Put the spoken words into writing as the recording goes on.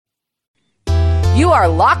You are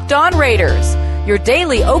Locked On Raiders, your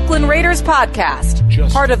daily Oakland Raiders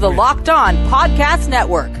podcast, part of the Locked On Podcast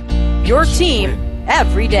Network. Your team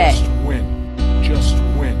every day. Just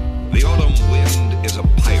win. The autumn wind is a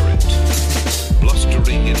pirate,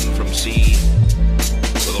 blustering in from sea.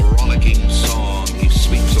 With a rollicking song he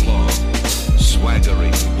sweeps along,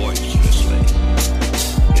 swaggering boisterously.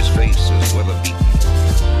 His face is weather-beaten.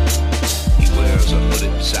 He wears a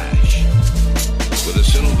hooded sash, with a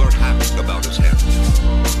silver hat about his head,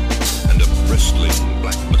 and a bristling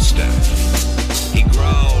black mustache. He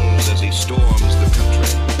growls as he storms the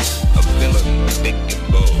country, a villain big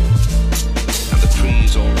and bold, and the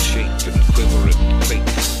trees all shake and quiver and quake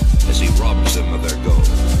as he robs them of their gold.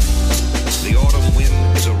 The autumn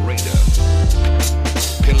wind is a raider,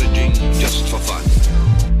 pillaging just for fun.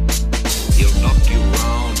 He'll knock you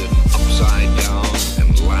round and upside down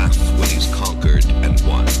and laugh when he's conquered and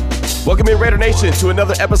won. Welcome in, Raider Nation, to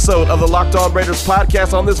another episode of the Locked On Raiders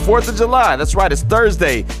podcast on this 4th of July. That's right, it's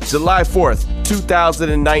Thursday, July 4th,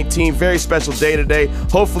 2019. Very special day today.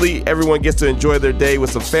 Hopefully, everyone gets to enjoy their day with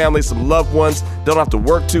some family, some loved ones. Don't have to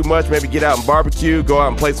work too much. Maybe get out and barbecue, go out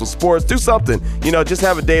and play some sports, do something. You know, just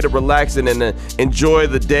have a day to relax and enjoy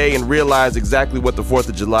the day and realize exactly what the 4th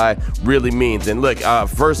of July really means. And look,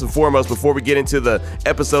 first and foremost, before we get into the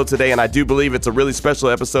episode today, and I do believe it's a really special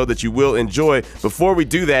episode that you will enjoy, before we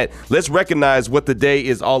do that, let's recognize what the day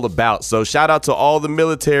is all about. So shout out to all the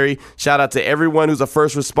military. Shout out to everyone who's a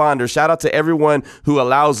first responder. Shout out to everyone who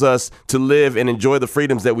allows us to live and enjoy the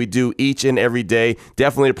freedoms that we do each and every day.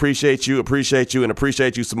 Definitely appreciate you, and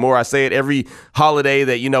appreciate you some more. I say it every holiday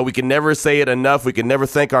that, you know, we can never say it enough. We can never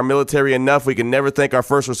thank our military enough. We can never thank our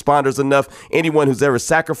first responders enough. Anyone who's ever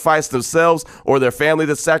sacrificed themselves or their family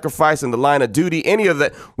that's sacrificed in the line of duty, any of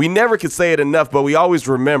that, we never could say it enough, but we always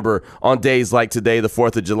remember on days like today, the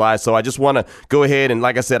 4th of July. So I just want to go ahead and,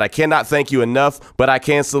 like I said, I cannot thank you enough, but I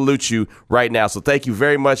can salute you right now. So thank you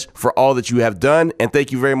very much for all that you have done, and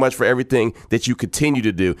thank you very much for everything that you continue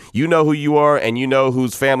to do. You know who you are, and you know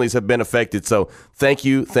whose families have been affected. So thank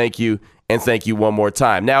you, and thank you one more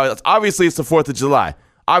time. Now, obviously, it's the 4th of July.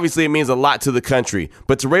 Obviously, it means a lot to the country,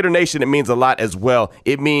 but to Raider Nation, it means a lot as well.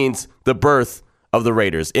 It means the birth of the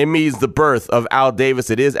Raiders. It means the birth of Al Davis.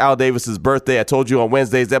 It is Al Davis's birthday. I told you on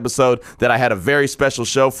Wednesday's episode that I had a very special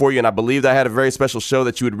show for you, and I believed I had a very special show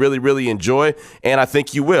that you would really, really enjoy, and I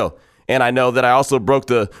think you will. And I know that I also broke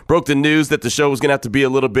the news that the show was going to have to be a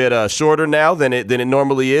little bit shorter now than it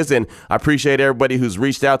normally is. And I appreciate everybody who's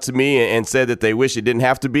reached out to me and said that they wish it didn't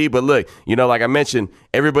have to be. But look, you know, like I mentioned,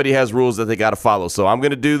 everybody has rules that they got to follow. So I'm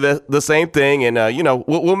going to do the same thing, and you know,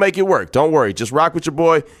 we'll make it work. Don't worry, just rock with your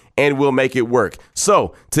boy, and we'll make it work.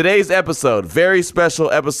 So today's episode, very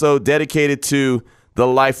special episode dedicated to the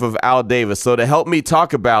life of Al Davis. So to help me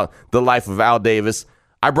talk about the life of Al Davis,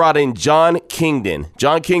 I brought in Jon Kingdon.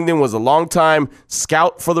 Jon Kingdon was a longtime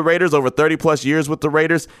scout for the Raiders, over 30-plus years with the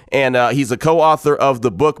Raiders, and he's a co-author of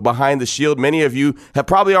the book Behind the Shield. Many of you have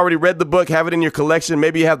probably already read the book, have it in your collection.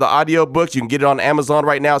 Maybe you have the audio book. You can get it on Amazon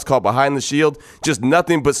right now. It's called Behind the Shield. Just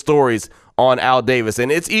nothing but stories on Al Davis.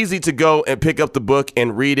 And it's easy to go and pick up the book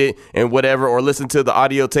and read it and whatever, or listen to the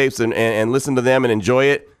audio tapes and listen to them and enjoy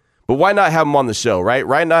it. But why not have him on the show, right?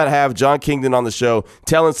 Why not have Jon Kingdon on the show,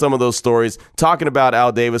 telling some of those stories, talking about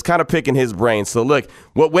Al Davis, kind of picking his brain. So look,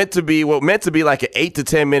 what meant to be like an 8 to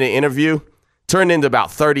 10 minute interview turned into about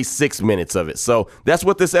 36 minutes of it. So that's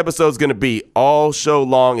what this episode is going to be all show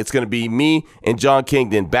long. It's going to be me and Jon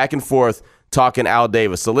Kingdon back and forth talking Al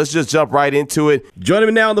Davis. So let's just jump right into it. Joining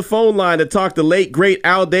me now on the phone line to talk the late, great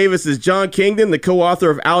Al Davis is Jon Kingdon, the co-author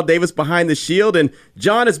of Al Davis Behind the Shield. And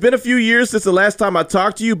Jon, it's been a few years since the last time I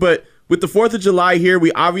talked to you, but with the 4th of July here,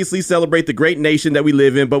 we obviously celebrate the great nation that we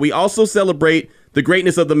live in, but we also celebrate the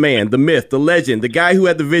greatness of the man, the myth, the legend, the guy who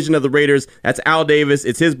had the vision of the Raiders. That's Al Davis.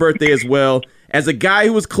 It's his birthday as well. As a guy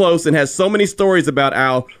who was close and has so many stories about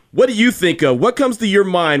Al, what do you think of? What comes to your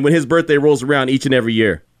mind when his birthday rolls around each and every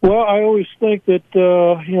year? Well, I always think that,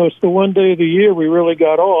 it's the one day of the year we really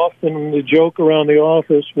got off, and the joke around the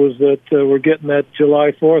office was that we're getting that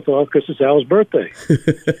July 4th off because it's Al's birthday.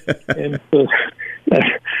 And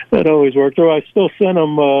that always worked. Or I still sent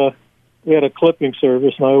him, we had a clipping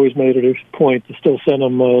service, and I always made it a point to still send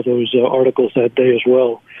him those articles that day as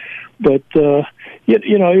well. But,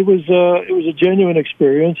 it was a genuine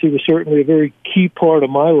experience. He was certainly a very key part of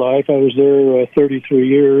my life. I was there 33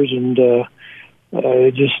 years, and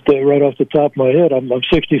just right off the top of my head, I'm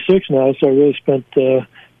 66 now, so I really spent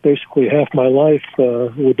basically half my life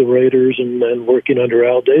with the Raiders and working under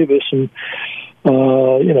Al Davis, and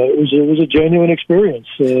it was a genuine experience.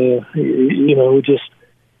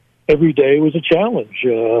 every day was a challenge.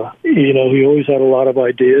 He always had a lot of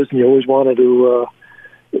ideas, and he always wanted to.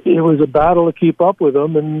 It was a battle to keep up with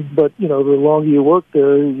him, but the longer you worked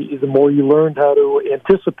there, the more you learned how to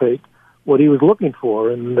anticipate what he was looking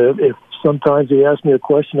for. And if sometimes he asked me a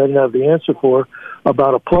question I didn't have the answer for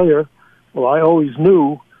about a player, well, I always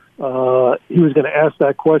knew he was going to ask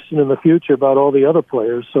that question in the future about all the other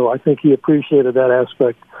players. So I think he appreciated that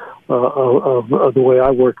aspect of the way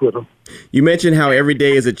I worked with him. You mentioned how every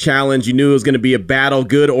day is a challenge. You knew it was going to be a battle,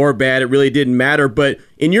 good or bad. It really didn't matter. But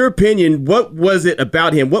in your opinion, what was it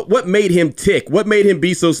about him? What made him tick? What made him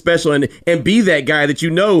be so special and be that guy that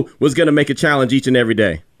was going to make a challenge each and every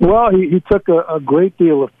day? Well, he took a great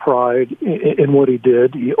deal of pride in what he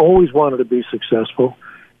did. He always wanted to be successful.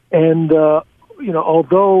 And,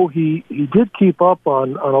 although he did keep up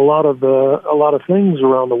on a lot of things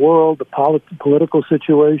around the world, the political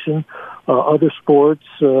situation, other sports.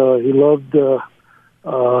 He loved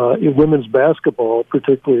women's basketball,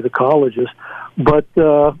 particularly the colleges. But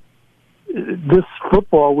this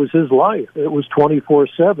football was his life. It was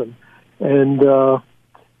 24/7, and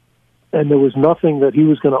there was nothing that he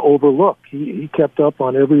was going to overlook. He kept up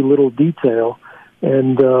on every little detail,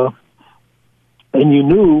 and you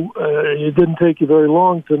knew it didn't take you very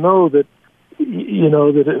long to know that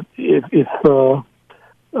that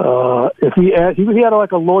if he had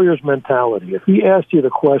like a lawyer's mentality. If he asked you the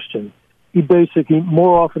question, he basically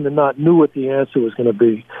more often than not knew what the answer was going to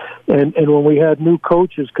be. And when we had new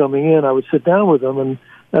coaches coming in, I would sit down with them, and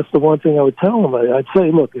that's the one thing I would tell him. I'd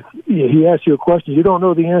say, look, if he asks you a question, you don't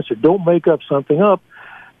know the answer. Don't make up something up,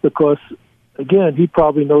 because again, he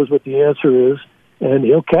probably knows what the answer is, and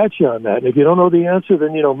he'll catch you on that. And if you don't know the answer,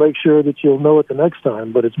 then, make sure that you'll know it the next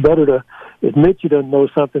time. But it's better to admit you don't know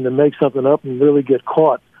something than make something up and really get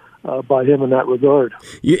caught by him in that regard.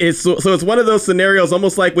 So it's one of those scenarios,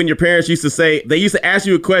 almost like when your parents used to say, they used to ask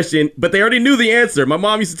you a question, but they already knew the answer. My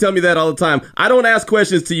mom used to tell me that all the time. I don't ask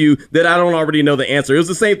questions to you that I don't already know the answer. It was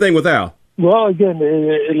the same thing with Al. Well, again,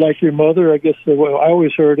 like your mother, I guess I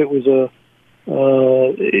always heard it was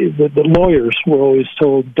the lawyers were always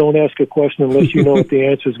told, don't ask a question unless you know what the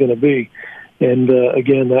answer is going to be. And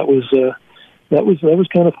again, that was kind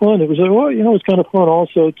of fun. It was it's kind of fun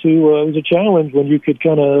also to it was a challenge when you could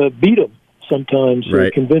kind of beat him sometimes,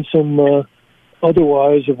 right, convince him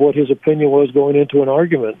otherwise of what his opinion was going into an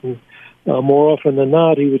argument. And more often than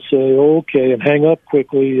not, he would say okay and hang up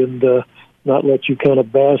quickly and not let you kind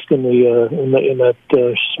of bask in that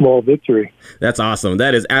small victory. That's awesome.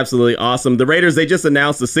 That is absolutely awesome. The Raiders, they just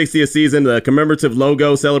announced the 60th season, the commemorative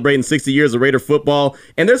logo celebrating 60 years of Raider football.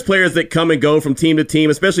 And there's players that come and go from team to team,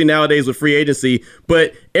 especially nowadays with free agency.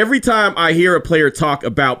 But every time I hear a player talk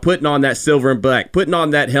about putting on that silver and black, putting on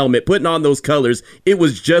that helmet, putting on those colors, it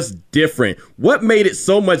was just different. What made it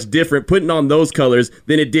so much different putting on those colors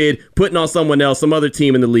than it did putting on someone else, some other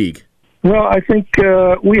team in the league? Well, I think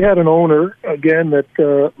we had an owner, again, that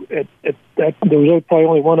there was probably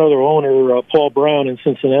only one other owner, Paul Brown in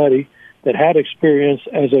Cincinnati, that had experience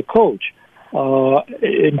as a coach,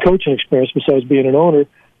 in coaching experience besides being an owner.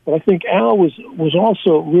 But I think Al was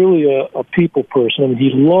also really a people person. I mean,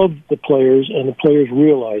 he loved the players, and the players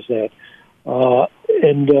realized that.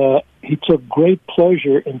 And he took great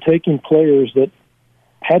pleasure in taking players that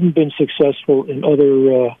hadn't been successful in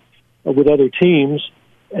with other teams,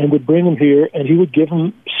 and would bring them here, and he would give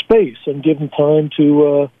them space and give them time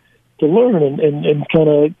to learn and kind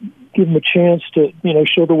of give them a chance to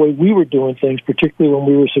show the way we were doing things, particularly when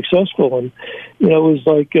we were successful. And it was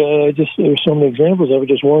like there were so many examples of it.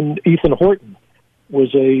 Just one, Ethan Horton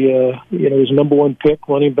was was number one pick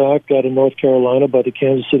running back out of North Carolina by the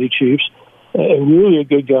Kansas City Chiefs, and really a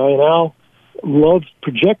good guy. And Al loved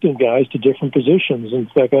projecting guys to different positions. In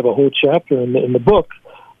fact, I have a whole chapter in the book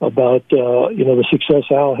about the success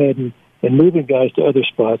Al had in moving guys to other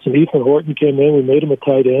spots. And Ethan Horton came in, we made him a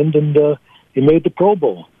tight end, and he made the Pro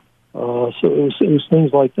Bowl. So it was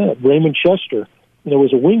things like that. Raymond Chester,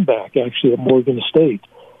 was a wingback actually at Morgan State.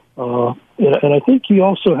 And I think he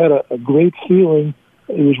also had a great feeling.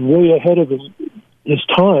 He was way ahead of his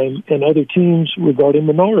time and other teams regarding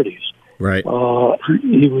minorities. Right.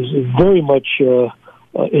 He was very much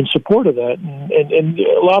in support of that, and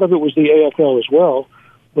a lot of it was the AFL as well.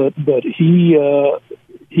 But he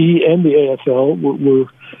and the AFL were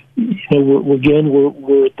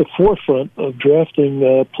at the forefront of drafting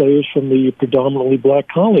players from the predominantly black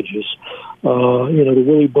colleges. The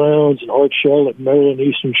Willie Browns and Art Shell at Maryland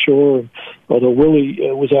Eastern Shore. And, although Willie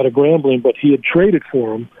was out of Grambling, but he had traded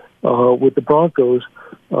for him with the Broncos.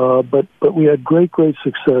 But we had great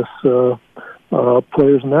success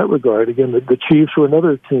players in that regard. Again, the Chiefs were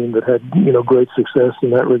another team that had, great success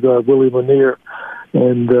in that regard. Willie Lanier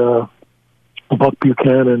and Buck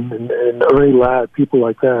Buchanan and Ernie Ladd, people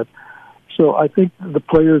like that. So I think the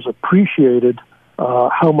players appreciated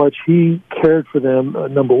how much he cared for them,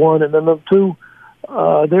 number one. And then number two,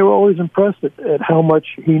 they were always impressed at how much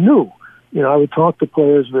he knew. I would talk to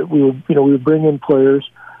players that we would bring in players,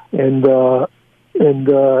 and then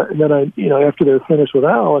I, after they were finished with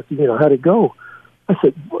Al, I said, how'd it go? I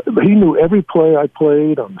said, he knew every play I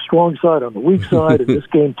played on the strong side, on the weak side, in this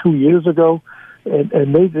game 2 years ago,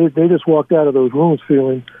 and they just walked out of those rooms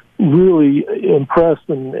feeling really impressed,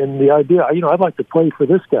 and the idea, I'd like to play for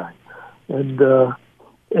this guy, and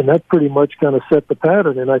that pretty much kind of set the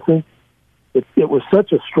pattern, and I think it was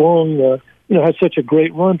such a strong, had such a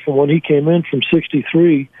great run from when he came in from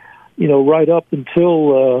 '63, right up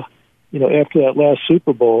until, after that last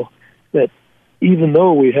Super Bowl, that even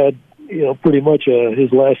though we had, pretty much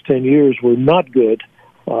his last 10 years were not good,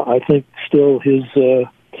 I think still his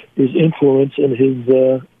influence and his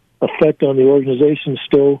effect on the organization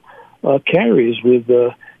still carries with,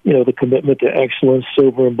 the commitment to excellence,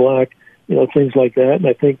 silver and black, things like that. And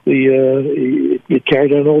I think it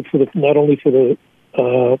carried on not only for the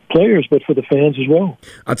players, but for the fans as well.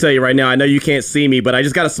 I'll tell you right now, I know you can't see me, but I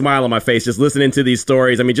just got a smile on my face just listening to these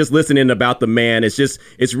stories. I mean, just listening about the man,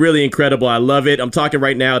 it's really incredible. I love it. I'm talking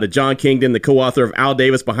right now to Jon Kingdon, the co-author of Al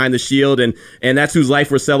Davis Behind the Shield, and that's whose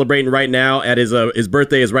life we're celebrating right now. At his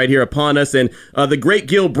birthday is right here upon us, and the great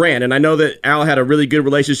Gil Brandt. And I know that Al had a really good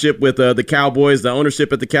relationship with the Cowboys, the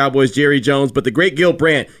ownership at the Cowboys, Jerry Jones, but the great Gil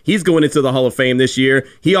Brandt, he's going into the Hall of Fame this year.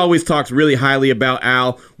 He always talks really highly about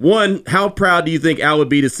Al. One, how proud do you think Al would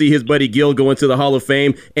be to see his buddy Gil go into the Hall of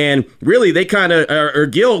Fame? And really, they kind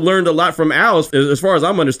of, Gil learned a lot from Al, as far as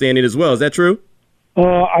I'm understanding as well. Is that true?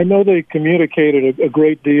 I know they communicated a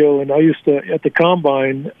great deal, and I used to, at the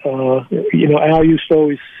Combine, Al used to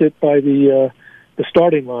always sit by the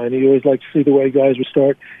starting line. He always liked to see the way guys would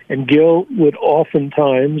start, and Gil would not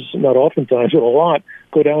oftentimes, but a lot,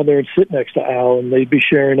 go down there and sit next to Al, and they'd be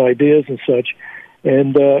sharing ideas and such.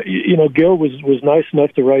 And, Gil was nice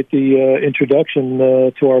enough to write the introduction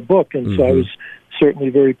to our book. And so I was certainly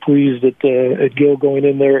very pleased at Gil going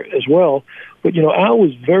in there as well. But, Al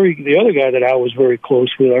was the other guy that Al was very close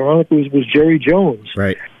with, ironically, was Jerry Jones.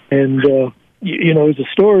 Right. And, it was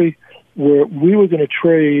a story where we were going to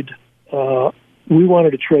trade, we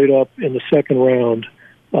wanted to trade up in the second round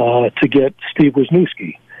to get Steve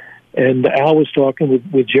Wisniewski. And Al was talking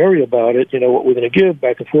with Jerry about it, what we're going to give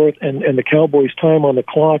back and forth. And the Cowboys' time on the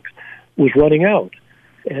clock was running out.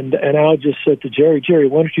 And Al just said to Jerry,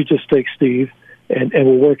 why don't you just take Steve and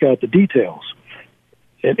we'll work out the details.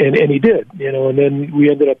 And he did, and then we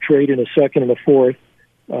ended up trading a second and a fourth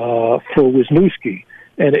for Wisniewski.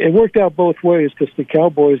 And it worked out both ways because the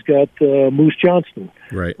Cowboys got Moose Johnston,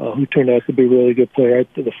 right, who turned out to be a really good player.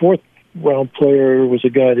 The fourth round player was a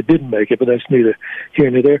guy that didn't make it, but that's neither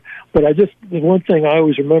here nor there. But the one thing I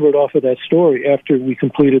always remembered off of that story after we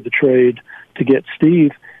completed the trade to get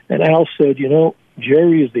Steve, and Al said,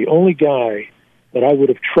 Jerry is the only guy that I would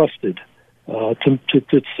have trusted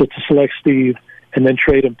to select Steve and then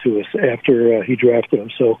trade him to us after he drafted him.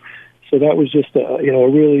 So that was just a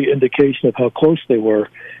really indication of how close they were.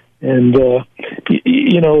 And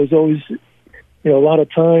it was always, a lot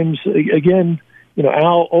of times, again,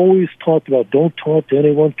 Al always talked about don't talk to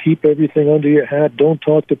anyone, keep everything under your hat, don't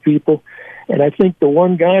talk to people. And I think the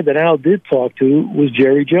one guy that Al did talk to was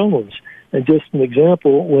Jerry Jones. And just an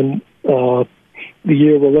example, when the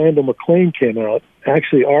year Orlando McClain came out,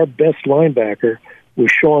 actually our best linebacker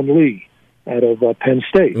was Sean Lee out of Penn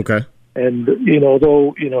State. Okay. And,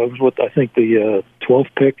 though, it was I think the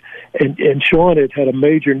 12th pick, and Sean had a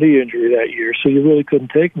major knee injury that year, so you really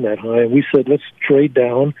couldn't take him that high. And we said, let's trade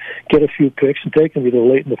down, get a few picks, and take him either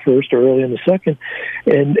late in the first or early in the second.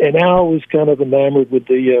 And Al was kind of enamored with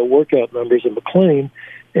the workout numbers of McClain.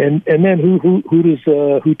 And then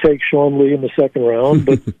who takes Sean Lee in the second round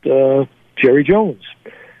but Jerry Jones?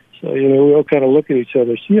 So, we all kind of look at each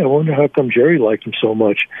other and say, I wonder how come Jerry liked him so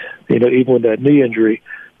much, even with that knee injury.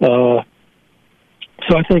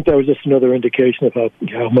 So I think that was just another indication of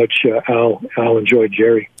how much Al enjoyed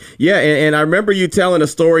Jerry. Yeah, and I remember you telling a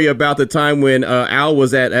story about the time when Al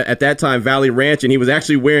was at that time Valley Ranch, and he was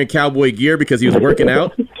actually wearing cowboy gear because he was working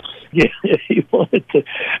out. Yeah, he wanted to.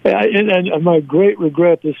 And my great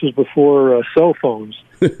regret, this was before cell phones.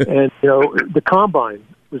 And, the Combine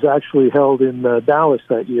was actually held in Dallas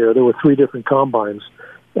that year. There were 3 different Combines.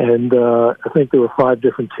 And I think there were 5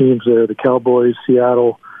 different teams there, the Cowboys,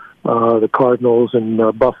 Seattle, the Cardinals, and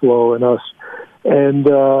Buffalo, and us. And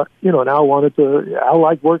and Al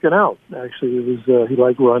liked working out. Actually, it was he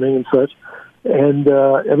liked running and such. And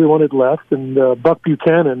everyone had left, and Buck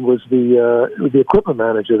Buchanan was the equipment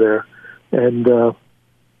manager there, and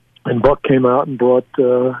Buck came out and brought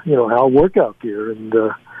Al workout gear, and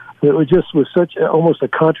was such almost a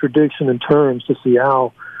contradiction in terms to see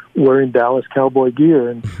Al wearing Dallas Cowboy gear,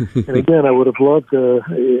 and again, I would have loved to,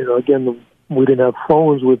 again, we didn't have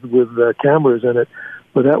phones with cameras in it,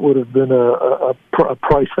 but that would have been a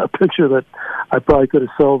picture that I probably could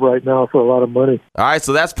have sold right now for a lot of money. All right,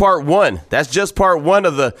 so that's part one. That's just part one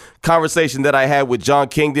of the conversation that I had with Jon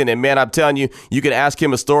Kingdon. And, man, I'm telling you, you can ask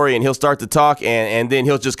him a story, and he'll start to talk, and then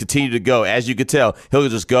he'll just continue to go. As you could tell, he'll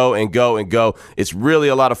just go and go and go. It's really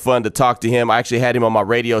a lot of fun to talk to him. I actually had him on my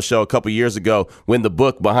radio show a couple years ago when the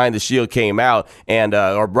book Behind the Shield came out, and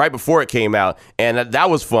or right before it came out, and that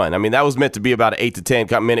was fun. I mean, that was meant to be about an 8 to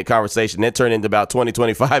 10 minute conversation. It turned into about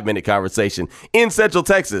 25-minute conversation in Central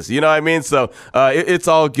Texas. You know what I mean? So it's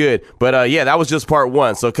all good. But, yeah, that was just part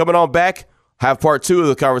one. So coming on back, have part two of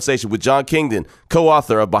the conversation with Jon Kingdon,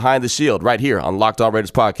 co-author of Behind the Shield, right here on Locked On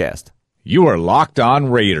Raiders podcast. You are Locked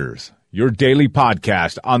On Raiders, your daily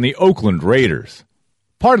podcast on the Oakland Raiders.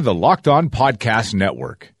 Part of the Locked On Podcast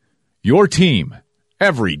Network, your team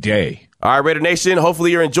every day. All right, Raider Nation,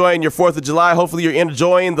 hopefully you're enjoying your 4th of July. Hopefully you're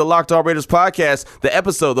enjoying the Locked On Raiders podcast, the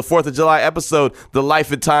episode, the 4th of July episode, the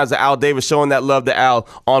life and times of Al Davis, showing that love to Al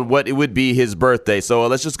on what it would be his birthday. So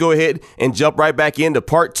let's just go ahead and jump right back into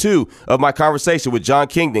part two of my conversation with Jon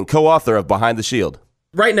Kingdon, co-author of Behind the Shield.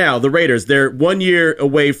 Right now, the Raiders, they're 1 year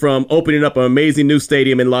away from opening up an amazing new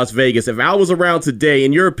stadium in Las Vegas. If Al was around today,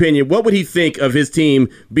 in your opinion, what would he think of his team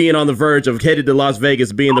being on the verge of headed to Las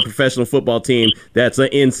Vegas, being the professional football team that's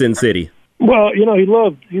in Sin City? Well, he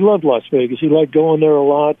loved Las Vegas. He liked going there a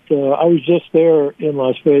lot. I was just there in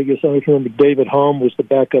Las Vegas. I remember David Hum was the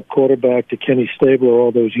backup quarterback to Kenny Stabler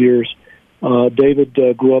all those years. David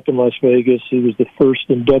grew up in Las Vegas. He was the first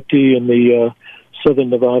inductee in the Southern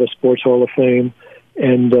Nevada Sports Hall of Fame.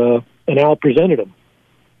 And Al presented him.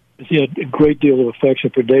 He had a great deal of affection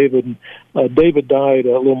for David. David died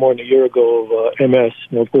a little more than a year ago of MS,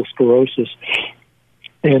 multiple sclerosis.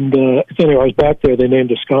 And anyway, I was back there. They named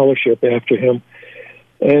a scholarship after him.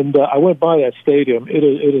 And I went by that stadium. It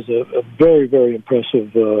is a very, very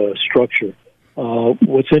impressive structure.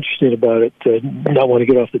 What's interesting about it, not want to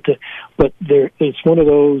get off but it's one of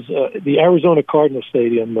those, the Arizona Cardinal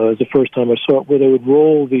Stadium is the first time I saw it, where they would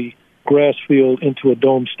roll the grass field into a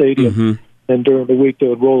dome stadium, and during the week they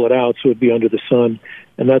would roll it out so it would be under the sun,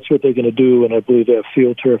 and that's what they're going to do, and I believe they have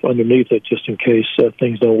field turf underneath it just in case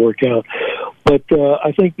things don't work out. But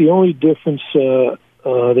I think the only difference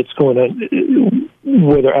that's going on,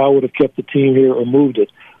 whether Al would have kept the team here or moved it,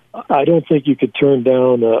 I don't think you could turn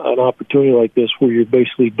down an opportunity like this where you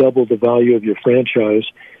basically double the value of your franchise,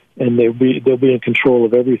 and they'll be in control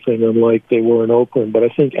of everything, unlike they were in Oakland. But I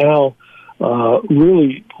think Al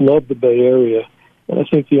really loved the Bay Area, and I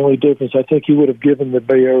think the only difference, I think he would have given the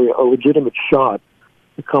Bay Area a legitimate shot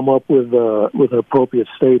to come up with an appropriate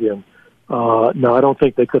stadium. Now, I don't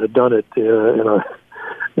think they could have done it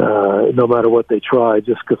no matter what they tried,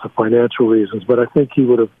 just because of financial reasons. But I think he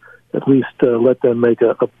would have at least let them make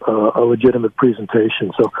a legitimate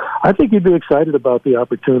presentation. So I think he'd be excited about the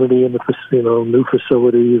opportunity and the new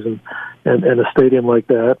facilities and a stadium like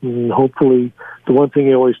that. And hopefully, the one thing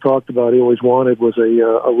he always talked about, he always wanted, was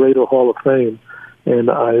a Raider Hall of Fame. And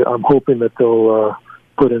I'm hoping that they'll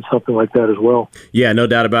put in something like that as well. Yeah, no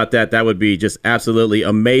doubt about that. That would be just absolutely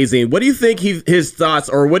amazing. What do you think his thoughts,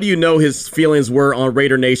 or what do you know his feelings were on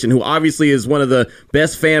Raider Nation, who obviously is one of the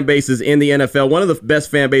best fan bases in the NFL, one of the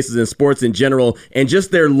best fan bases in sports in general, and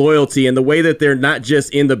just their loyalty and the way that they're not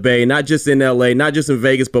just in the Bay, not just in LA, not just in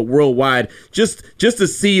Vegas, but worldwide, just to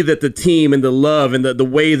see that the team and the love and the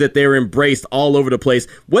way that they're embraced all over the place.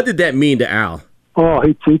 What did that mean to Al? Oh,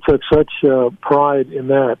 he took such pride in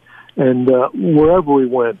that. And wherever we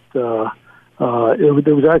went, there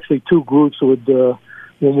was actually two groups that would,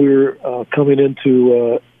 when we were coming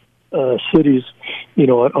into cities,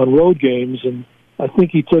 on road games, and I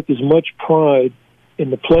think he took as much pride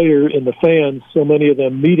in the player, in the fans, so many of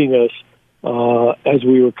them meeting us as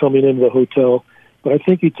we were coming into the hotel. But I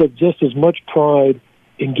think he took just as much pride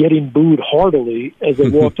in getting booed heartily as they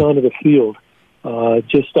walked onto the field. I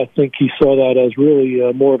think he saw that as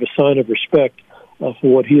really more of a sign of respect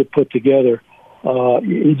for what he had put together.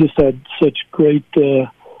 He just had such great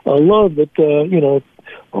love that,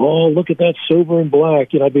 oh, look at that silver and black.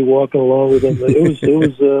 I'd be walking along with him.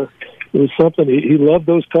 It was something. He loved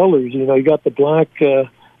those colors. He got the black,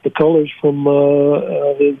 the colors from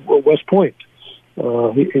the West Point.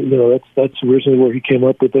 That's originally where he came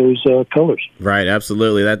up with those colors. Right,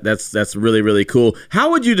 absolutely. That's really, really cool.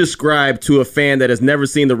 How would you describe to a fan that has never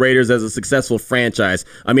seen the Raiders as a successful franchise?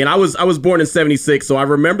 I mean, I was born in '76, so I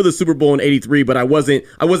remember the Super Bowl in '83, but I wasn't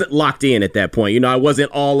locked in at that point. I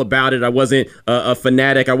wasn't all about it. I wasn't a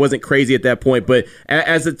fanatic. I wasn't crazy at that point. But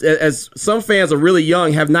as some fans are really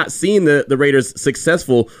young, have not seen the Raiders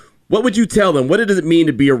successful, what would you tell them? What does it mean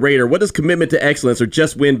to be a Raider? What does commitment to excellence or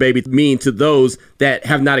just win, baby, mean to those that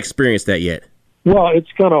have not experienced that yet? Well, it's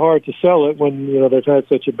kind of hard to sell it when they've had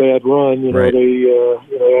such a bad run. Right.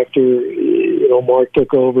 After Mark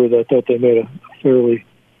took over, they thought they made a fairly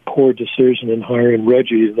poor decision in hiring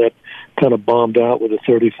Reggie, and that kind of bombed out with a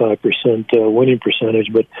 35% winning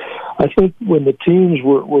percentage. But I think when the teams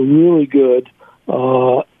were really good,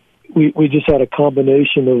 we just had a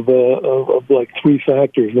combination of like three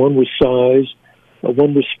factors. One was size,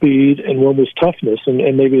 one was speed, and one was toughness, and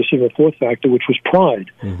maybe there's even a fourth factor, which was pride.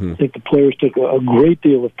 Mm-hmm. I think the players took a great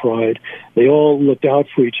deal of pride. They all looked out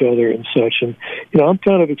for each other and such. And I'm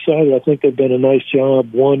kind of excited. I think they've done a nice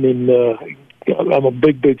job. I'm a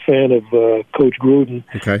big fan of Coach Gruden.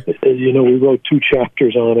 Okay. We wrote 2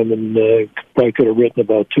 chapters on him, and probably could have written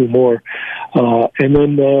about 2 more. And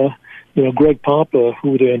then Greg Papa,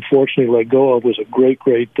 who they unfortunately let go of, was a great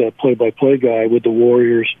play-by-play guy with the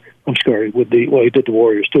Warriors. I'm sorry, he did the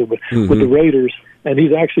Warriors too, but with the Raiders, and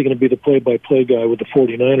he's actually going to be the play-by-play guy with the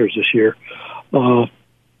 49ers this year. And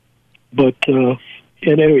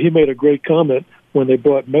anyway, he made a great comment when they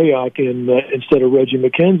brought Mayock in instead of Reggie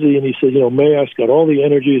McKenzie, and he said, Mayock's got all the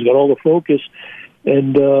energy, he's got all the focus,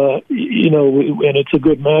 and and it's a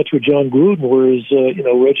good match with John Gruden, whereas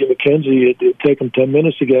Reggie McKenzie, it'd take him 10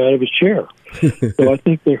 minutes to get out of his chair. So I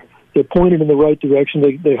think they're pointed in the right direction.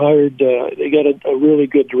 They hired they got a really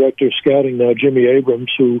good director of scouting now, Jimmy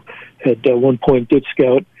Abrams, who at one point did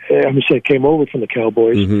scout. Came over from the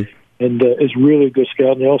Cowboys. Mm-hmm. And is really a good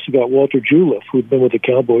scout. And they also got Walter Juliff, who'd been with the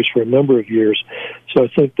Cowboys for a number of years. So I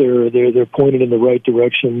think they're pointed in the right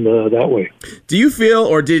direction that way. Do you feel,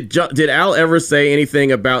 or did Al ever say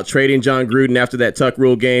anything about trading John Gruden after that Tuck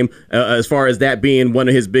Rule game, as far as that being one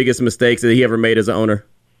of his biggest mistakes that he ever made as an owner?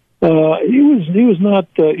 He was not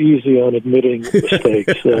easy on admitting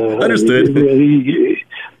mistakes. Understood.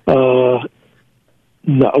 No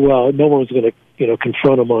one was going to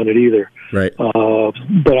confront him on it either. Right.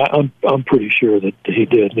 But I'm pretty sure that he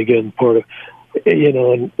did. And again, part of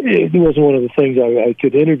and it wasn't one of the things I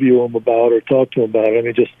could interview him about or talk to him about. I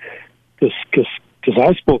mean, just because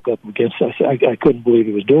I spoke up against it, I couldn't believe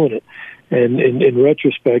he was doing it. And in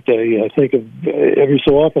retrospect, I think of every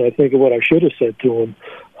so often I think of what I should have said to him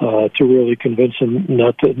to really convince him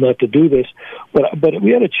not to do this. But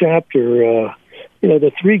we had a chapter.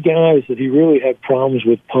 The 3 guys that he really had problems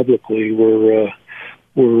with publicly were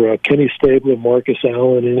Kenny Stabler, Marcus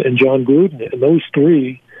Allen, and John Gruden, and those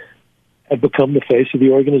 3 had become the face of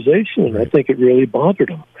the organization, and I think it really bothered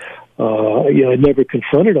him. I never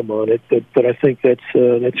confronted him on it, but I think that's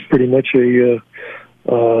pretty much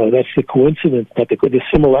that's the coincidence, the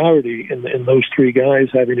similarity in those 3 guys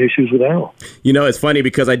having issues with Al. It's funny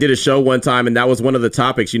because I did a show one time, and that was one of the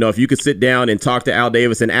topics. If you could sit down and talk to Al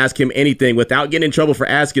Davis and ask him anything without getting in trouble for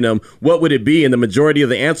asking him, what would it be? And the majority of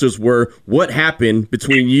the answers were, what happened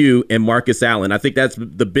between you and Marcus Allen? I think that's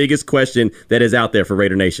the biggest question that is out there for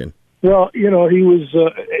Raider Nation. Well, he was,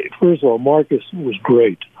 first of all, Marcus was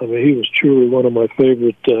great. I mean, he was truly one of my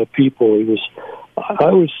favorite people. I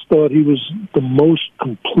always thought he was the most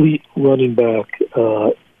complete running back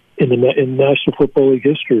in National Football League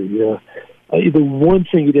history. The one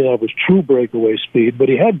thing he didn't have was true breakaway speed, but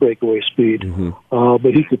he had breakaway speed. Mm-hmm.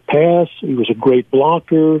 But he could pass. He was a great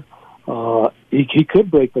blocker. He could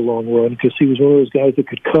break the long run because he was one of those guys that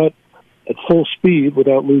could cut at full speed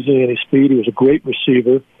without losing any speed. He was a great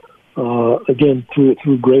receiver. Again,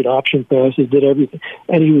 through great option passes, did everything.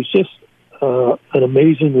 And he was just an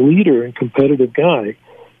amazing leader and competitive guy,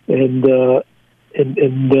 and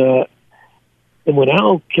when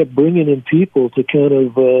Al kept bringing in people to kind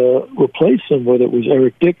of replace him, whether it was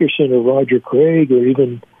Eric Dickerson or Roger Craig, or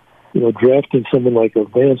even drafting someone like a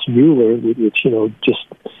Vance Mueller, which just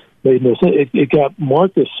made no sense. It got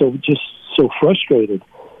Marcus so frustrated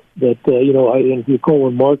that if you recall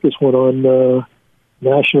when Marcus went on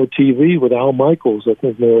national TV with Al Michaels, I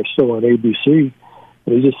think they were still on ABC.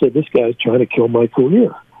 And he just said, "This guy's trying to kill my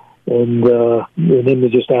career," and then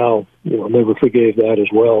just Al, never forgave that as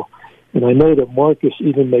well. And I know that Marcus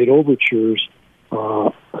even made overtures.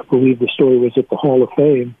 I believe the story was at the Hall of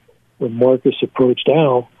Fame when Marcus approached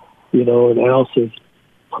Al, and Al says,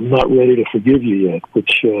 "I'm not ready to forgive you yet,"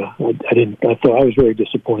 which I didn't. I thought I was very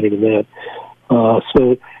disappointed in that.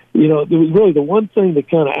 So, there was really the one thing that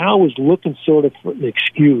kind of Al was looking sort of for an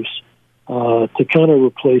excuse to kind of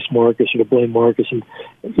replace Marcus or to blame Marcus. And,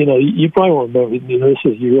 you probably won't remember,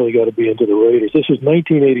 you really got to be into the Raiders. This was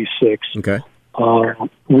 1986. Okay.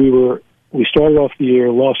 We started off the year,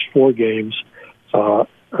 lost 4 games. I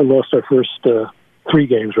lost our first 3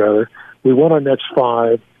 games, rather. We won our next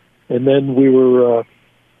 5, and then we were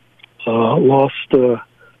lost the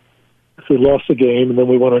game, and then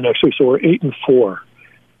we won our next 3. So we're 8-4,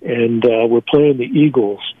 and we're playing the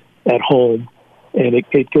Eagles at home, and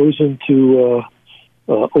it goes into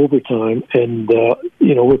overtime, and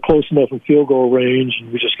we're close enough in field goal range,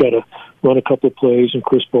 and we just got to run a couple of plays, and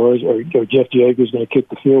Chris Barnes or Jeff Jager's going to kick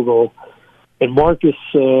the field goal. And Marcus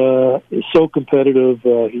is so competitive.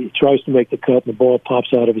 He tries to make the cut, and the ball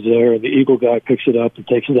pops out of his air, and the Eagle guy picks it up and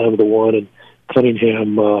takes it down to the 1, and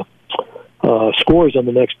Cunningham scores on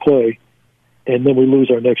the next play. And then we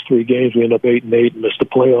lose our next 3 games. We end up 8-8 and miss the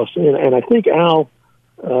playoffs. And I think Al,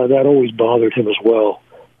 that always bothered him as well,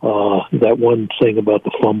 that one thing about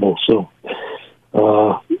the fumble. So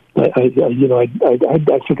I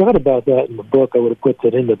forgot about that in the book. I would have put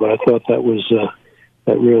that in there, but I thought that was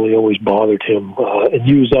that really always bothered him, and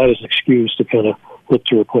used that as an excuse to kind of look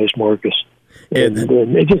to replace Marcus. And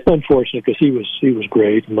it's just unfortunate because he was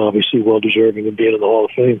great and obviously well-deserving of being in the Hall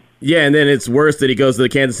of Fame. Yeah, and then it's worse that he goes to the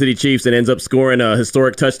Kansas City Chiefs and ends up scoring a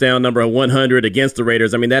historic touchdown number 100 against the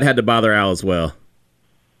Raiders. I mean, that had to bother Al as well.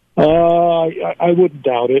 I wouldn't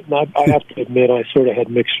doubt it. And I have to admit, I sort of had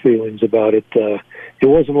mixed feelings about it. It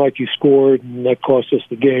wasn't like you scored and that cost us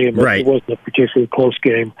the game. Right. It wasn't a particularly close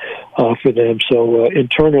game for them. So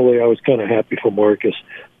internally, I was kind of happy for Marcus.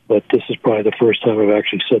 But this is probably the first time I've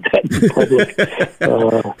actually said that in public.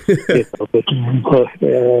 I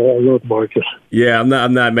love Marcus. Yeah, I'm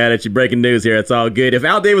not mad at you. Breaking news here. It's all good. If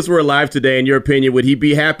Al Davis were alive today, in your opinion, would he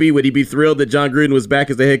be happy? Would he be thrilled that Jon Gruden was back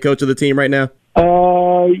as the head coach of the team right now?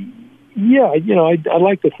 Yeah, I'd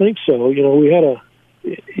like to think so. We had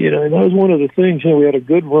and that was one of the things. We had a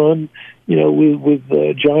good run, with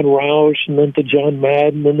John Roush, and then to John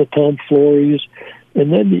Madden, and the Tom Flores.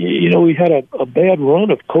 And then, we had a bad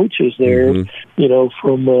run of coaches there, from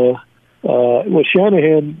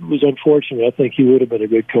Shanahan was unfortunate. I think he would have been a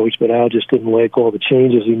good coach, but Al just didn't like all the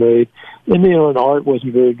changes he made. And, and Art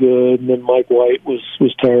wasn't very good, and then Mike White was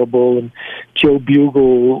terrible, and Joe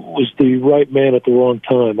Bugle was the right man at the wrong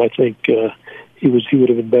time. I think he would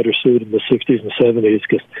have been better suited in the 60s and 70s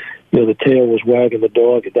because, the tail was wagging the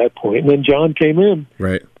dog at that point. And then John came in.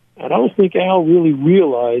 Right. And I don't think Al really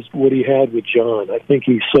realized what he had with John. I think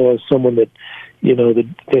he saw someone that,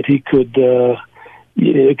 that he could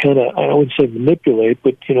kind of, I wouldn't say manipulate,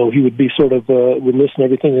 but, he would be sort of, would listen to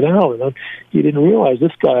everything that Al. And he didn't realize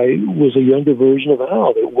this guy was a younger version of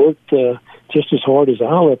Al that worked just as hard as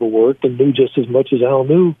Al ever worked and knew just as much as Al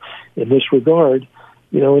knew in this regard.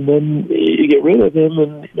 And then you get rid of him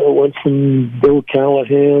and, went from Bill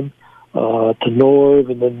Callahan to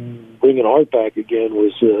Norv, and then bringing Art back again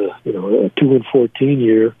was, a 2-14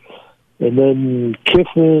 year. And then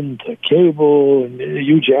Kiffin to Cable, and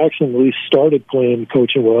Hugh Jackson at least started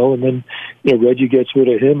coaching well. And then, Reggie gets rid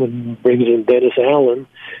of him and brings in Dennis Allen.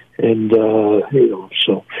 And,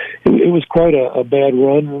 so it was quite a bad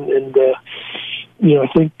run. And, I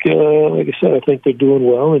think, like I said, I think they're doing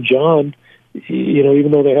well. And John,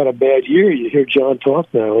 even though they had a bad year, you hear John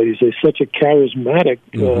talk now. He's such a charismatic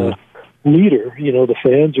leader. The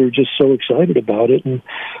fans are just so excited about it, and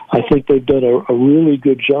I think they've done a really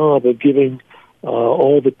good job of giving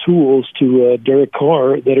all the tools to Derek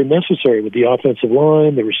Carr that are necessary with the offensive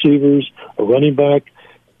line, the receivers, a running back.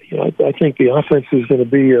 I think the offense is going to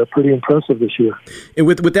be pretty impressive this year. And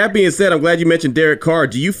with that being said, I'm glad you mentioned Derek Carr.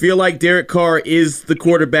 Do you feel like Derek Carr is the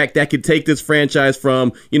quarterback that could take this franchise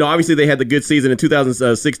from, obviously they had the good season in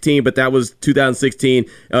 2016, but that was 2016.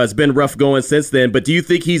 It's been rough going since then. But do you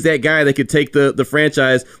think he's that guy that could take the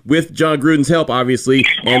franchise with Jon Gruden's help, obviously,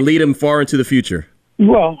 and lead him far into the future?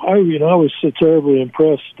 Well, I was terribly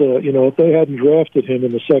impressed. If they hadn't drafted him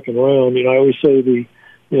in the second round, I always say the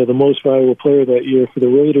most valuable player that year for the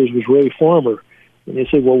Raiders was Ray Farmer. And you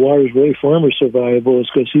say, well, why was Ray Farmer so valuable? It's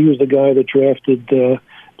because he was the guy that drafted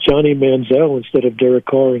Johnny Manziel instead of Derek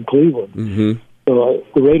Carr in Cleveland. Mm-hmm. So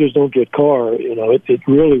the Raiders don't get Carr. It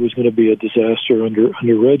really was going to be a disaster under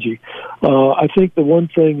Reggie. I think the one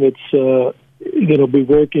thing that's going to be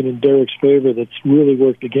working in Derek's favor that's really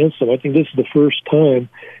worked against him, I think this is the first time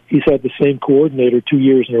he's had the same coordinator 2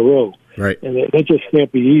 years in a row. Right. And that just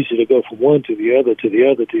can't be easy to go from one to the other, to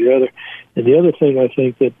the other, to the other. And the other thing I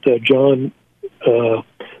think that John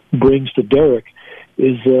brings to Derek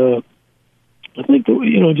is, I think, that,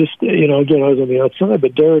 again, I was on the outside,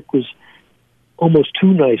 but Derek was almost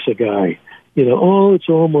too nice a guy. Oh, it's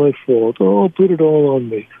all my fault. Oh, put it all on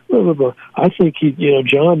me. Blah, blah, blah. I think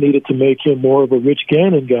John needed to make him more of a Rich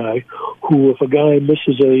Gannon guy, who, if a guy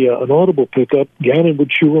misses an audible pickup, Gannon would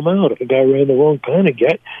chew him out. If a guy ran the wrong penny,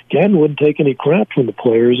 Gannon wouldn't take any crap from the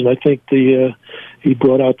players. And I think he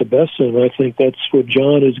brought out the best in him. I think that's what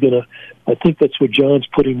John is going to. I think that's what John's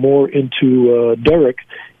putting more into Derek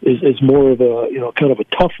is more of a kind of a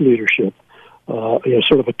tough leadership,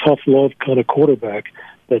 sort of a tough love kind of quarterback.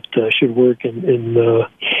 That should work in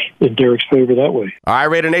Derek's favor that way. All right,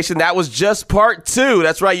 Raider Nation, that was just part 2.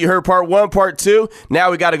 That's right, you heard part 1, part 2.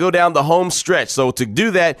 Now we got to go down the home stretch. So to do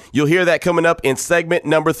that, you'll hear that coming up in segment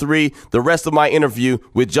number 3, the rest of my interview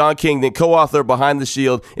with Jon Kingdon, co-author Behind the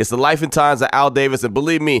Shield. It's the Life and Times of Al Davis. And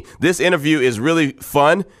believe me, this interview is really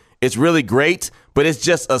fun. It's really great, but it's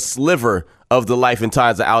just a sliver of the life and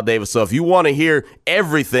times of Al Davis. So if you want to hear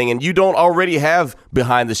everything and you don't already have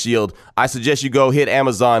Behind the Shield, I suggest you go hit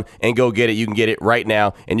Amazon and go get it. You can get it right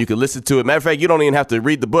now and you can listen to it. Matter of fact, you don't even have to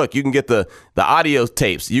read the book. You can get the audio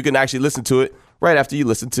tapes. You can actually listen to it right after you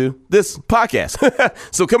listen to this podcast.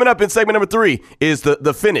 So coming up in segment number 3 is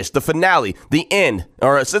the finish, the finale, the end.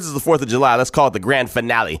 Or since it's the 4th of July, let's call it the grand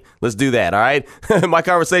finale. Let's do that, all right? My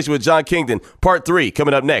conversation with Jon Kingdon, part 3,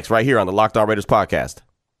 coming up next right here on the Locked On Raiders podcast.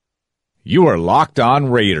 You are Locked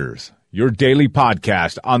On Raiders, your daily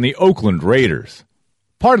podcast on the Oakland Raiders.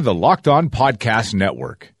 Part of the Locked On Podcast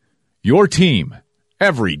Network. Your team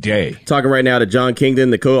every day. Talking right now to Jon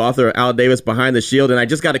Kingdon, the co-author of Al Davis Behind the Shield. And I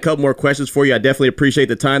just got a couple more questions for you. I definitely appreciate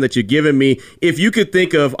the time that you've given me. If you could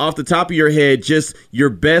think of, off the top of your head, just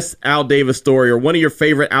your best Al Davis story or one of your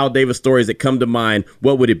favorite Al Davis stories that come to mind,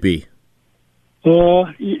 what would it be?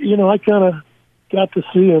 I kind of got to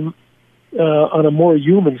see him on a more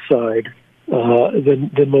human side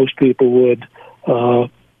than most people would. I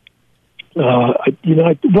was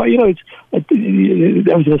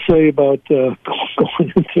going to say about going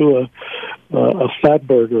into a fat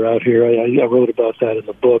burger out here. I wrote about that in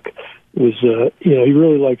the book. It was he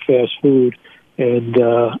really liked fast food, and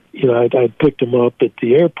I picked him up at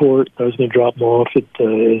the airport. I was going to drop him off at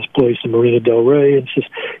his place in Marina Del Rey, and says,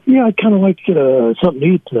 I'd kind of like to get something to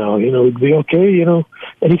eat now. It'd be okay.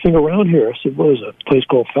 Anything around here? I said, well, there's a place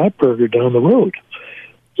called Fat Burger down the road.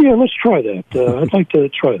 Yeah, let's try that. I'd like to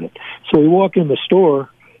try that. So we walk in the store.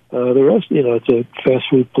 The rest, it's a fast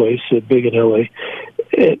food place, big in L.A.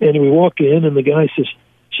 And we walk in, and the guy says,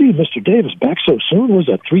 gee, Mr. Davis, back so soon? Was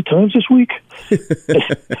that 3 times this week?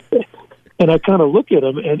 And I kind of look at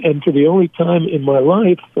him, and for the only time in my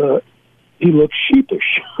life, he looked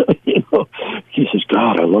sheepish. He says,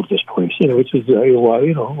 God, I love this place. Which is why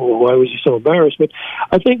was he so embarrassed? But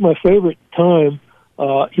I think my favorite time,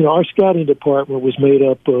 our scouting department was made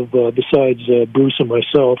up of, besides Bruce and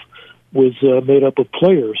myself, was made up of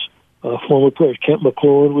players, former players. Kent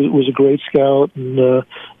McClellan was a great scout, and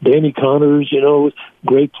Danny Connors,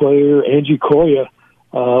 great player. Angie Koya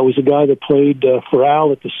was a guy that played for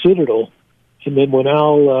Al at the Citadel. And then when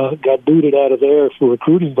Al got booted out of there for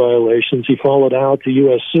recruiting violations, he followed Al to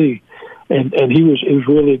USC, and he was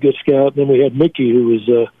really a good scout. And then we had Mickey, who was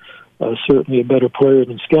certainly a better player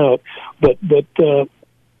than scout, but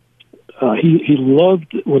he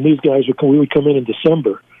loved when these guys would come. We would come in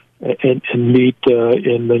December and meet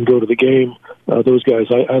and then go to the game. Those guys,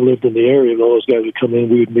 I lived in the area, and all those guys would come in.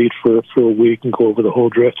 We would meet for a week and go over the whole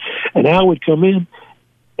draft. And Al would come in,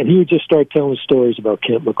 and he would just start telling stories about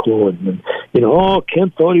Kent McClellan. And,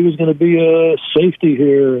 Kent thought he was going to be a safety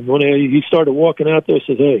here. And when he started walking out there, he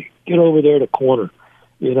said, hey, get over there to corner.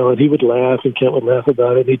 And he would laugh, and Kent would laugh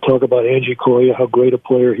about it. He'd talk about Angie Koya, how great a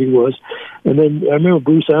player he was. And then I remember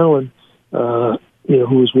Bruce Allen, who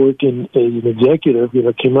was working as an executive,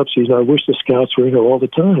 came up and said, I wish the scouts were in here all the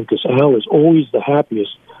time, because Al is always the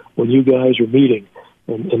happiest when you guys are meeting,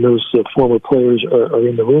 and those former players are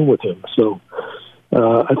in the room with him. So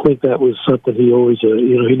I think that was something he always,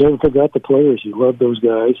 he never forgot the players. He loved those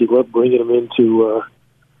guys. He loved bringing them into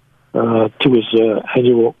to his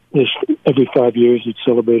annual, every 5 years he'd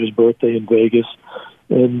celebrate his birthday in Vegas.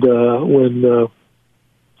 And when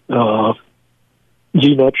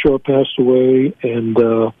Gene Upshaw passed away and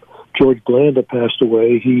George Blanda passed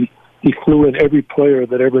away, he flew in every player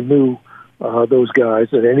that ever knew those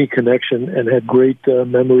guys, and any connection, and had great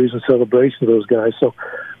memories and celebration of those guys. So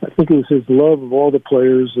I think it was his love of all the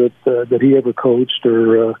players that he ever coached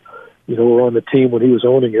or were on the team when he was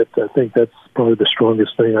owning it. I think that's probably the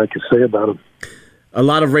strongest thing I could say about him. A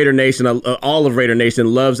lot of Raider Nation, all of Raider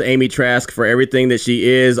Nation loves Amy Trask for everything that she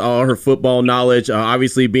is, all her football knowledge,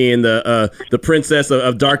 obviously being the princess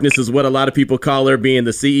of darkness is what a lot of people call her, being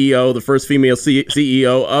the CEO, the first female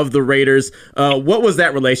CEO of the Raiders. What was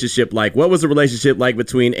that relationship like? What was the relationship like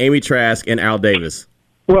between Amy Trask and Al Davis?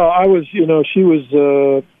 Well, I was, she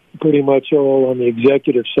was pretty much all on the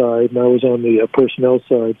executive side, and I was on the personnel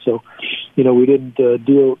side. So, we didn't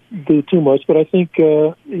do too much. But I think,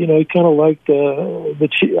 he kind of liked that.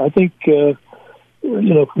 I think, from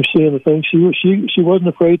seeing the thing, she wasn't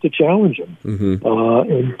afraid to challenge him, and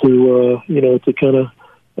to kind of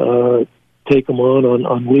take him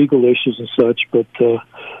on legal issues and such. But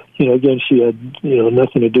again, she had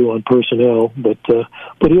nothing to do on personnel. But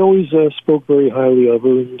he always spoke very highly of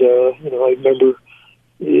her, and I remember.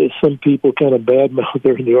 Some people kind of badmouthed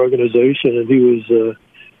her in the organization, and he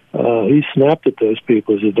snapped at those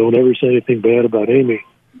people. He said, "Don't ever say anything bad about Amy."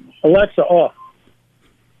 Alexa off.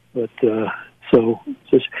 But so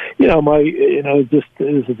just this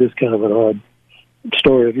is just kind of an odd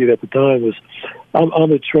story of you at the time. Was I'm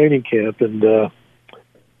on the training camp, and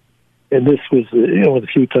this was one of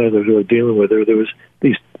the few times I was really dealing with her. There was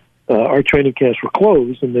these our training camps were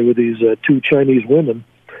closed, and there were these two Chinese women.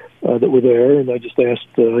 That were there, and I just asked,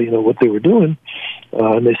 what they were doing,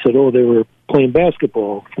 and they said, they were playing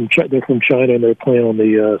basketball. They're from China, and they're playing on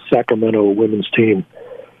the Sacramento women's team.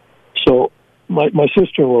 So my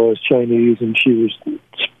sister-in-law is Chinese, and she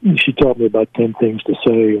taught me about 10 things to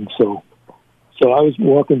say, and so I was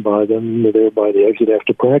walking by them. They were by the exit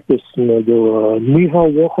after practice, and I go, "Ni hao,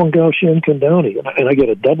 wo hong gao shen kendowni," and I get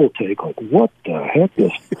a double take, like, what the heck?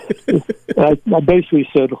 I basically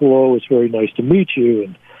said, "Hello, it's very nice to meet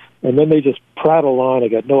you," and then they just prattle on. I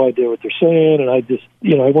got no idea what they're saying, and I just,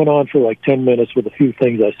 I went on for like 10 minutes with a few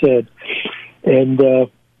things I said, and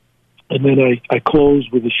then I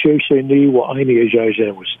closed with the "Shou Shei Ni Wa Aini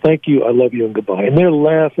Zhai," which thank you, I love you, and goodbye. And they're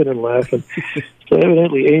laughing and laughing. So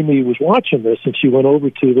evidently Amy was watching this, and she went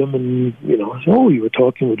over to them, and I said, "Oh, you were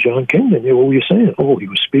talking with Jon Kingdon. What were you saying?" "Oh, he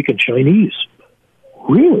was speaking Chinese."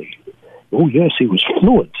 "Really?" "Oh, yes, he was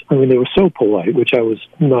fluent." I mean, they were so polite, which I was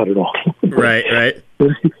not at all. Right.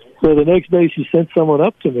 So the next day she sent someone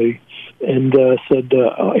up to me and said,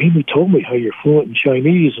 "Amy told me how you're fluent in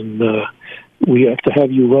Chinese, and we have to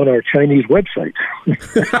have you run our Chinese website."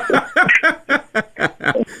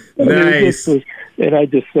 Nice. And I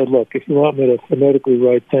just said, "Look, if you want me to phonetically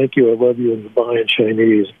write 'thank you, I love you' and goodbye in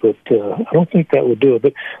Chinese, but I don't think that would do it."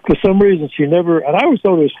 But for some reason she never, and I always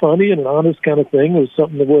thought it was funny and an honest kind of thing. It was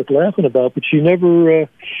something worth laughing about, but she never,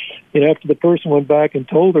 after the person went back and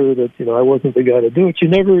told her that, I wasn't the guy to do it, she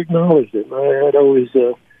never acknowledged it. I'd always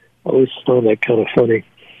found that kind of funny.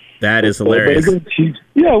 That is hilarious. But again,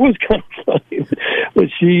 it was kind of funny.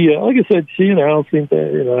 But she, like I said, she and Al seemed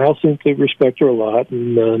to respect her a lot,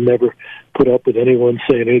 and never put up with anyone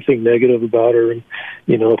saying anything negative about her. And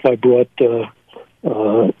if I brought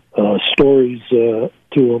stories to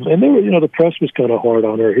him, and they were, the press was kind of hard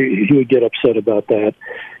on her. He would get upset about that.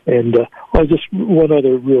 And just one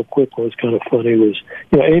other real quick one was kind of funny was,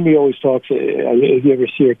 Amy always talks. If you ever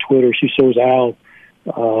see her Twitter, she shows Al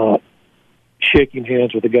shaking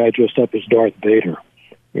hands with a guy dressed up as Darth Vader,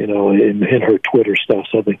 in her Twitter stuff,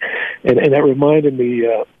 something. And that reminded me,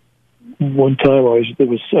 one time there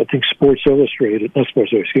was, I think, Rolling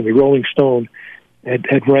Stone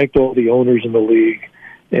had ranked all the owners in the league,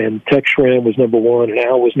 and Tex Schramm was number 1, and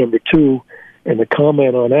Al was number 2, and the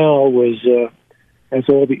comment on Al was, has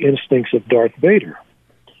all the instincts of Darth Vader.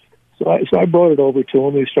 So I brought it over to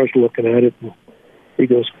him, he starts looking at it, and he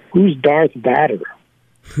goes, "Who's Darth Vader?"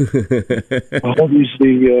 Well, he's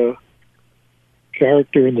the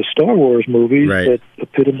character in the Star Wars movies that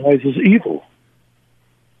epitomizes evil.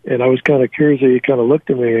 And I was kind of curious. He kind of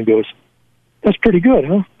looked at me and goes, "That's pretty good,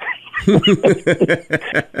 huh?"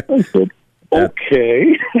 I said,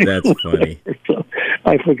 "Okay." That's funny. So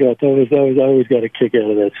I forgot. I always got a kick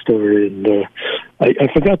out of that story, and I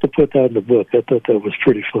forgot to put that in the book. I thought that was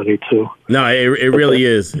pretty funny too. No, it really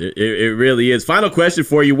is. It really is. Final question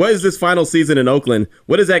for you: what is this final season in Oakland?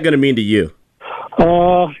 What is that going to mean to you?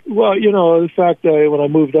 Well, the fact that when I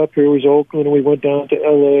moved up here was Oakland, and we went down to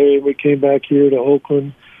L.A., and we came back here to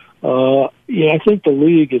Oakland. I think the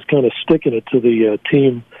league is kind of sticking it to the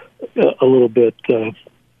team a little bit.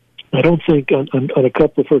 I don't think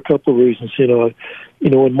for a couple of reasons.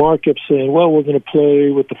 When Mark kept saying, "Well, we're going to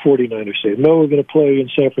play with the 49ers," say, "No, we're going to play in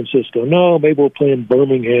San Francisco. No, maybe we'll play in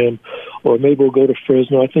Birmingham, or maybe we'll go to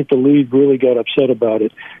Fresno." I think the league really got upset about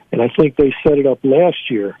it, and I think they set it up last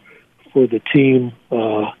year for the team,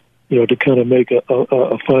 to kind of make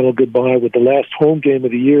a final goodbye. With the last home game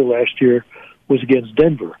of the year last year was against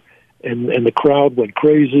Denver, and the crowd went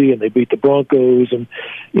crazy, and they beat the Broncos, and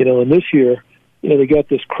and this year, they got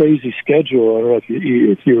this crazy schedule. I don't know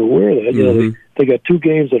if you're aware of that. Mm-hmm. They got 2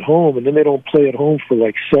 games at home, and then they don't play at home for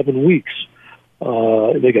like 7 weeks.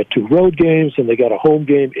 They got 2 road games, and they got a home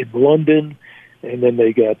game in London, and then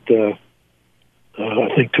they got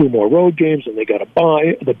I think 2 more road games, and they got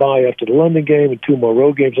the bye after the London game, and 2 more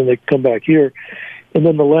road games, and they come back here, and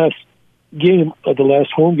then the last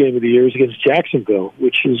home game of the year is against Jacksonville,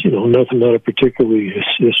 which is not a particularly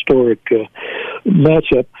historic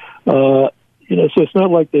matchup. So it's not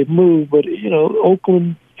like they've moved, but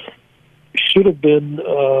Oakland should have been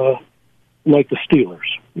like the Steelers.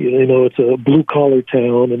 It's a blue collar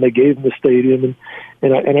town, and they gave them the stadium,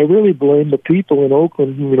 and I really blame the people in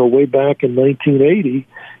Oakland, way back in 1980,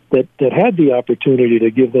 that had the opportunity to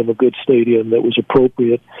give them a good stadium that was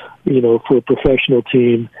appropriate, for a professional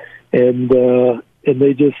team, and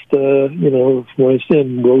they just,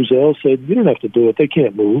 when Roselle said, you don't have to do it, they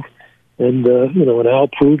can't move, and and Al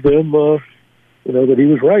proved them, that he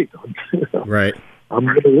was right. Right. I'm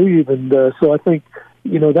going to leave, and so I think.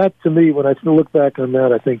 That to me, when I look back on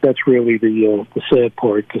that, I think that's really the sad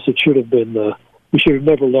part, because it should have been, we should have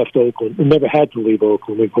never left Oakland, and never had to leave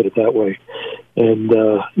Oakland, we put it that way. And,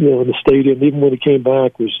 in the stadium, even when he came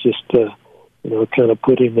back, was just, kind of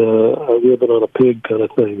putting a ribbon on a pig kind of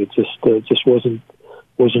thing. It just wasn't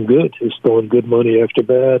good. He was throwing good money after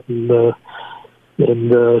bad, so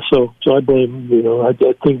I blame, I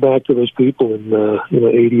think back to those people in,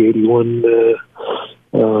 80, 81,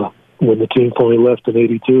 when the team finally left in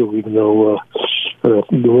 82, even though, I don't know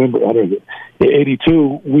if you remember, in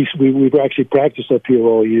 82, we actually practiced up here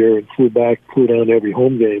all year and flew down to every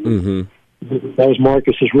home game. Mm-hmm. That was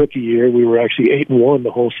Marcus's rookie year. We were actually 8-1 the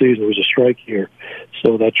whole season. It was a strike year.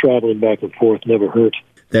 So that traveling back and forth never hurt.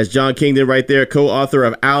 That's Jon Kingdon right there, co-author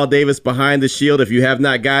of Al Davis Behind the Shield. If you have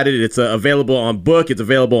not got it, it's available on book. It's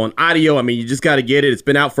available on audio. I mean, you just got to get it. It's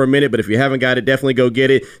been out for a minute, but if you haven't got it, definitely go get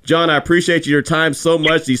it. Jon, I appreciate your time so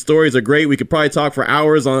much. These stories are great. We could probably talk for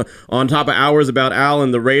hours on top of hours about Al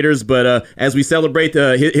and the Raiders, but as we celebrate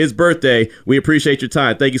his birthday, we appreciate your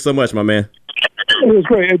time. Thank you so much, my man. It was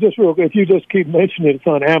great. If you just keep mentioning it, it's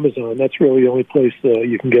on Amazon. That's really the only place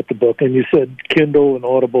you can get the book. And you said Kindle and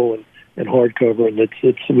Audible and hardcover, and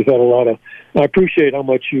we've had a lot of. I appreciate how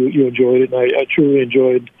much you enjoyed it, and I truly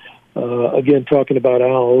enjoyed again talking about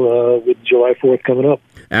Al with July 4th coming up.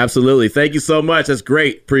 Absolutely, thank you so much. That's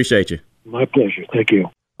great. Appreciate you. My pleasure. Thank you.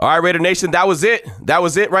 All right, Raider Nation, that was it. That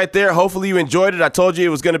was it right there. Hopefully you enjoyed it. I told you it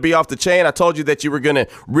was going to be off the chain. I told you that you were going to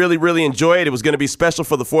really, really enjoy it. It was going to be special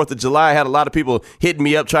for the 4th of July. I had a lot of people hitting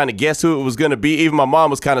me up trying to guess who it was going to be. Even my mom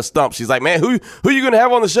was kind of stumped. She's like, man, who are you going to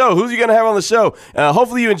have on the show? Who's you going to have on the show?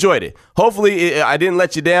 Hopefully you enjoyed it. Hopefully I didn't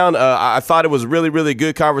let you down. I thought it was really, really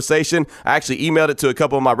good conversation. I actually emailed it to a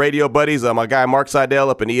couple of my radio buddies. My guy Mark Seidel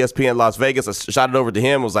up in ESPN Las Vegas. I shot it over to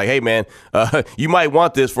him. I was like, hey, man, you might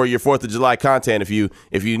want this for your 4th of July content if you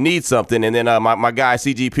need something. And then my guy,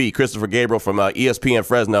 CGP, Christopher Gabriel from ESPN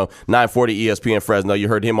Fresno, 940 ESPN Fresno. You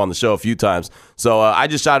heard him on the show a few times. So I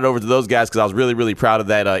just shot it over to those guys because I was really, really proud of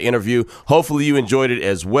that interview. Hopefully you enjoyed it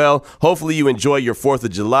as well. Hopefully you enjoy your 4th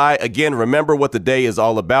of July. Again, remember what the day is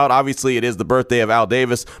all about. Obviously, it is the birthday of Al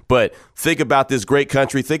Davis, but think about this great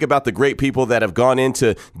country. Think about the great people that have gone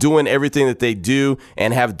into doing everything that they do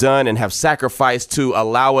and have done and have sacrificed to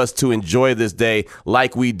allow us to enjoy this day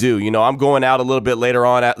like we do. I'm going out a little bit later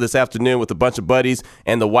on this afternoon with a bunch of buddies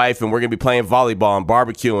and the wife, and we're going to be playing volleyball and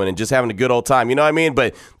barbecuing and just having a good old time. You know what I mean?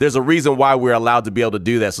 But there's a reason why we're allowed to be able to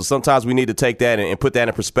do that. So sometimes we need to take that and put that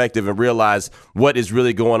in perspective and realize what is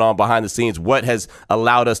really going on behind the scenes, what has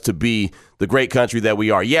allowed us to be the great country that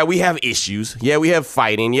we are. Yeah, we have issues. Yeah, we have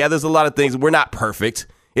fighting. Yeah, there's a lot of things. We're not perfect.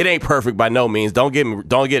 It ain't perfect by no means. Don't get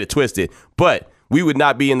it twisted. But we would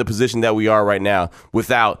not be in the position that we are right now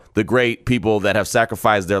without the great people that have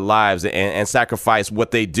sacrificed their lives and sacrificed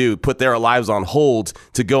what they do, put their lives on hold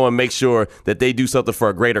to go and make sure that they do something for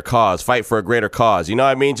a greater cause, fight for a greater cause. You know what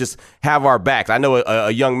I mean? Just have our backs. I know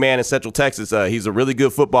a young man in Central Texas, he's a really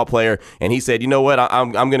good football player, and he said, you know what,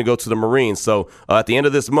 I'm going to go to the Marines. So at the end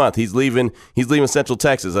of this month, he's leaving Central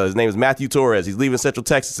Texas. His name is Matthew Torres. He's leaving Central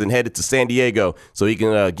Texas and headed to San Diego so he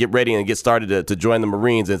can get ready and get started to join the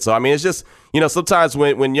Marines. And so, I mean, it's just, sometimes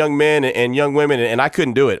when young men and young women, and I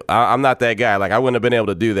couldn't do it. I'm not that guy. Like, I wouldn't have been able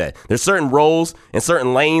to do that. There's certain roles and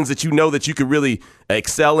certain lanes that you know that you could really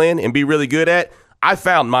excel in and be really good at. I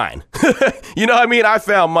found mine. You know what I mean? I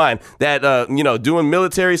found mine. That, doing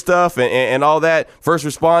military stuff and all that, first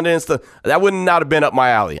responding and stuff, that would not have been up my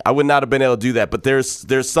alley. I would not have been able to do that. But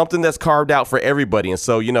there's something that's carved out for everybody. And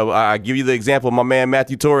so, I give you the example of my man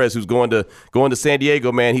Matthew Torres, who's going to San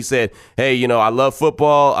Diego, man. He said, hey, I love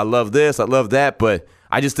football. I love this. I love that. But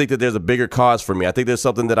I just think that there's a bigger cause for me. I think there's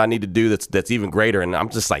something that I need to do that's even greater. And I'm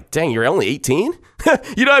just like, dang, you're only 18?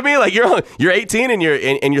 You know what I mean? Like you're 18 and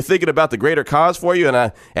you're thinking about the greater cause for you. And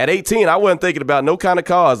at 18, I wasn't thinking about no kind of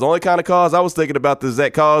cause. The only kind of cause I was thinking about is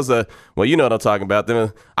that cause. Well, you know what I'm talking about.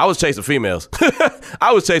 I was chasing females.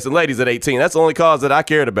 I was chasing ladies at 18. That's the only cause that I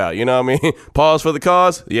cared about. You know what I mean? Pause for the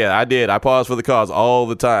cause. Yeah, I did. I paused for the cause all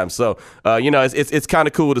the time. So, it's kind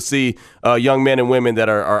of cool to see young men and women that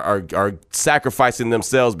are sacrificing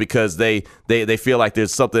themselves because they feel like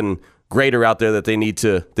there's something greater out there that they need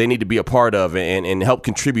to be a part of and help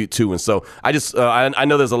contribute to. And so I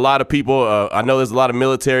know there's a lot of people. I know there's a lot of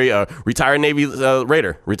military, retired Navy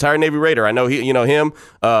Raider. I know him,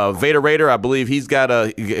 Vader Raider. I believe he's got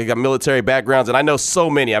military backgrounds, and I know so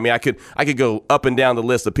many. I mean, I could go up and down the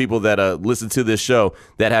list of people that listen to this show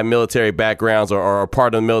that have military backgrounds or are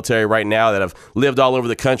part of the military right now that have lived all over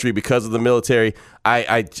the country because of the military.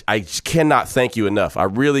 I cannot thank you enough. I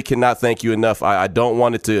really cannot thank you enough. I don't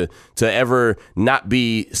want it to ever not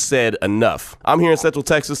be said enough. I'm here in Central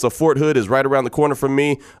Texas, so Fort Hood is right around the corner from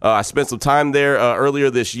me. I spent some time there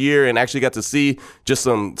earlier this year and actually got to see just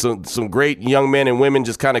some great young men and women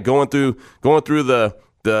just kind of going through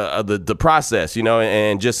the process, and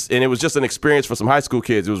it was just an experience for some high school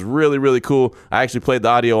kids. It was really, really cool. I actually played the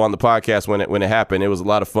audio on the podcast when it happened. It was a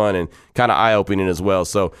lot of fun and kind of eye-opening as well.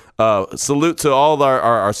 So salute to all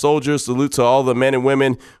our soldiers. Salute to all the men and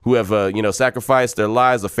women who have sacrificed their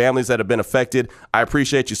lives, the families that have been affected. I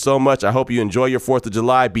appreciate you so much. I hope you enjoy your 4th of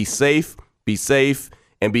July. Be safe,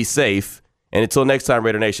 and be safe. And until next time,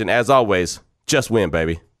 Raider Nation, as always, just win,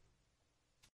 baby.